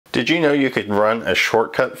Did you know you could run a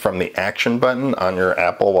shortcut from the action button on your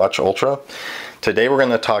Apple Watch Ultra? Today we're going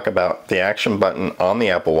to talk about the action button on the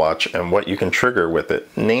Apple Watch and what you can trigger with it,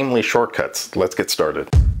 namely shortcuts. Let's get started.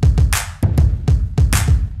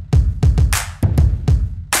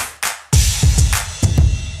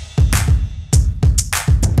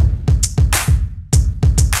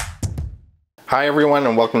 Hi everyone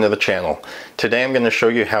and welcome to the channel. Today I'm going to show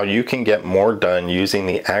you how you can get more done using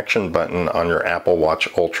the action button on your Apple Watch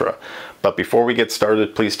Ultra. But before we get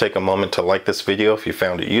started, please take a moment to like this video if you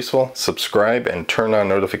found it useful, subscribe, and turn on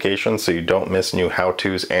notifications so you don't miss new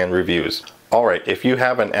how-tos and reviews. Alright, if you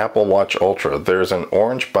have an Apple Watch Ultra, there's an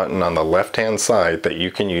orange button on the left-hand side that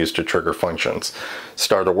you can use to trigger functions.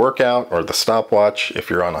 Start a workout or the stopwatch. If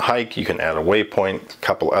you're on a hike, you can add a waypoint, a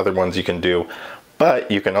couple other ones you can do.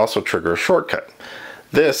 But you can also trigger a shortcut.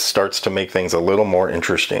 This starts to make things a little more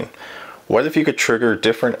interesting. What if you could trigger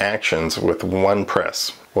different actions with one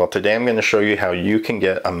press? Well, today I'm going to show you how you can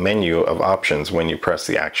get a menu of options when you press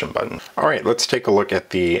the action button. Alright, let's take a look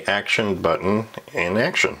at the action button in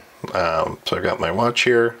action. So I've got my watch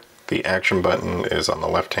here. The action button is on the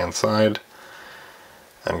left hand side.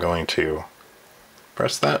 I'm going to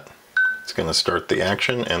press that. It's going to start the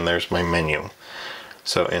action and there's my menu.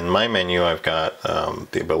 So in my menu, I've got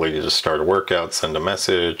the ability to start a workout, send a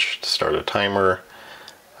message, start a timer,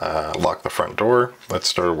 lock the front door. Let's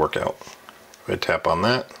start a workout. If I tap on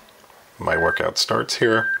that, my workout starts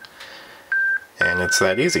here, and it's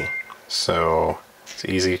that easy. So it's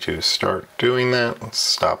easy to start doing that. Let's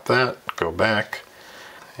stop that, go back,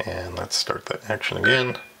 and let's start that action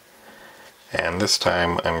again. And this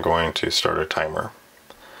time I'm going to start a timer.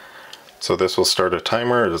 So this will start a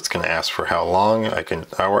timer. It's going to ask for how long. I could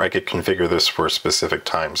configure this for a specific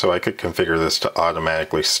time. So I could configure this to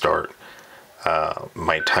automatically start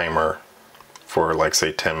my timer for, like,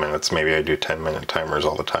 say 10 minutes. Maybe I do 10-minute timers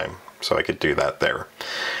all the time. So I could do that there.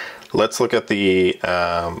 Let's look at the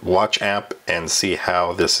watch app and see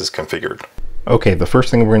how this is configured. Okay, the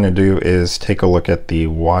first thing we're going to do is take a look at the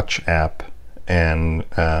watch app and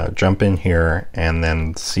jump in here and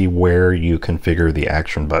then see where you configure the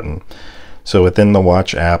action button. So within the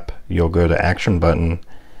watch app, you'll go to action button,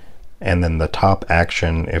 and then the top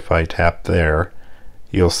action, if I tap there,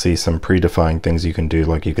 you'll see some predefined things you can do,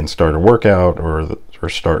 like you can start a workout or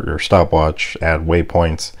start your stopwatch, add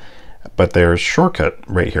waypoints, but there's shortcut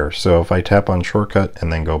right here. So if I tap on shortcut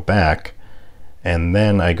and then go back, and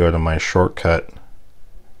then I go to my shortcut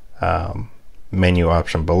menu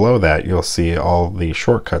option below that, you'll see all the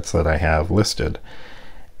shortcuts that I have listed,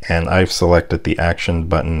 and I've selected the action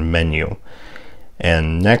button menu.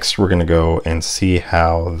 And next we're going to go and see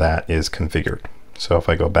how that is configured. So if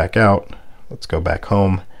I go back out, let's go back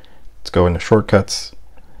home, let's go into shortcuts,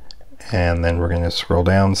 and then we're going to scroll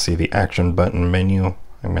down, see the action button menu.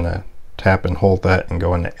 I'm going to tap and hold that and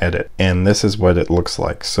go into edit, and this is what it looks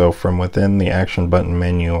like. So from within the action button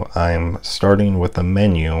menu, I'm starting with a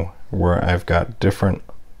menu where I've got different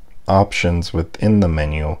options within the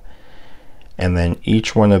menu, and then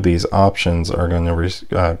each one of these options are going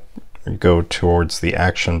to go towards the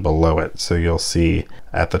action below it. So you'll see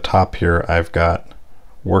at the top here I've got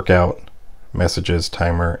workout, messages,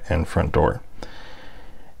 timer, and front door.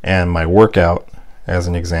 And my workout, as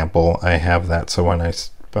an example, I have that so when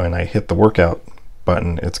I hit the workout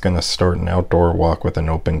button, it's going to start an outdoor walk with an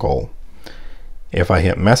open goal. If I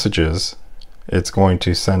hit messages, it's going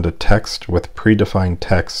to send a text with predefined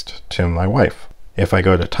text to my wife. If I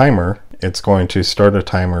go to timer, it's going to start a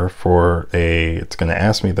timer for it's going to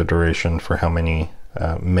ask me the duration for how many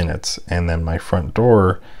minutes, and then my front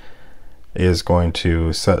door is going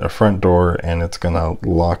to set a front door, and it's going to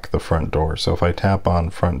lock the front door. So if I tap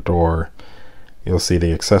on front door, you'll see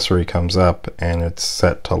the accessory comes up and it's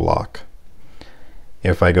set to lock.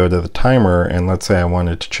 If I go to the timer and let's say I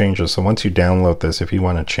wanted to change this, so once you download this, if you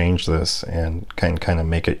want to change this and kind of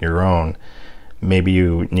make it your own, maybe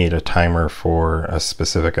you need a timer for a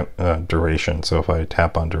specific duration. So if I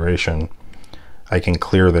tap on duration, I can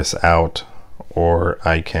clear this out, or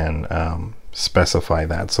I can specify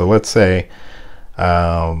that. So let's say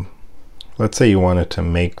you wanted to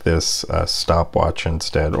make this a stopwatch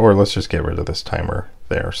instead, or let's just get rid of this timer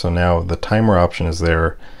there. So now the timer option is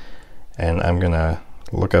there, and I'm gonna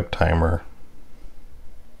look up timer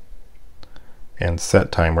and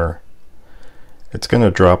set timer. It's going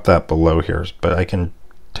to drop that below here, but I can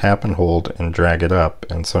tap and hold and drag it up,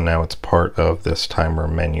 and so now it's part of this timer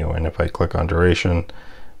menu. And if I click on duration,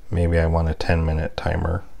 maybe I want a 10-minute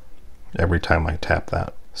timer every time I tap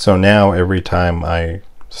that. So now every time I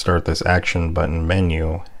start this action button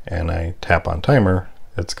menu and I tap on timer,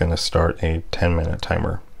 it's going to start a 10-minute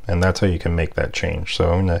timer. and that's how you can make that change.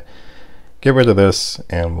 So I'm going to get rid of this,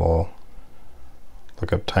 and we'll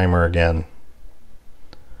look up timer again.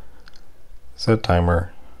 Set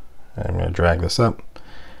timer. I'm going to drag this up,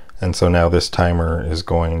 and so now this timer is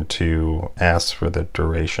going to ask for the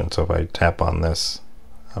duration. So if I tap on this,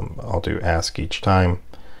 I'll do ask each time,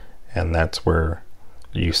 and that's where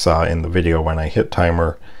you saw in the video when I hit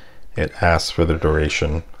timer, it asks for the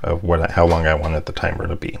duration of how long I wanted the timer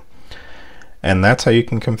to be. And that's how you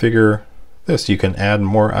can configure this. You can add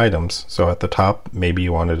more items. So at the top, maybe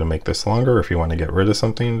you wanted to make this longer. If you want to get rid of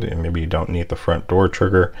something, and maybe you don't need the front door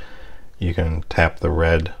trigger, you can tap the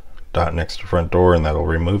red dot next to front door and that'll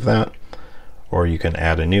remove that. Or you can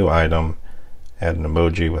add a new item, add an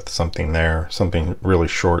emoji with something there, something really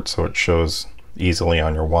short so it shows easily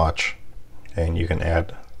on your watch, and you can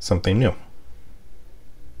add something new.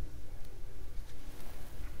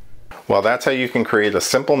 Well, that's how you can create a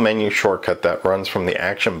simple menu shortcut that runs from the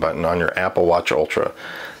action button on your Apple Watch Ultra.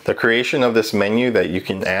 The creation of this menu that you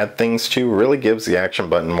can add things to really gives the action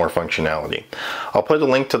button more functionality. I'll put a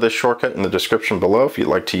link to this shortcut in the description below if you'd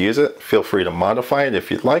like to use it. Feel free to modify it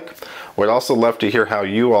if you'd like. We'd also love to hear how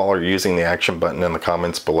you all are using the action button in the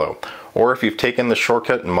comments below. Or if you've taken the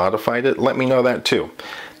shortcut and modified it, let me know that too.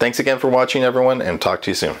 Thanks again for watching, everyone, and talk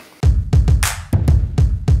to you soon.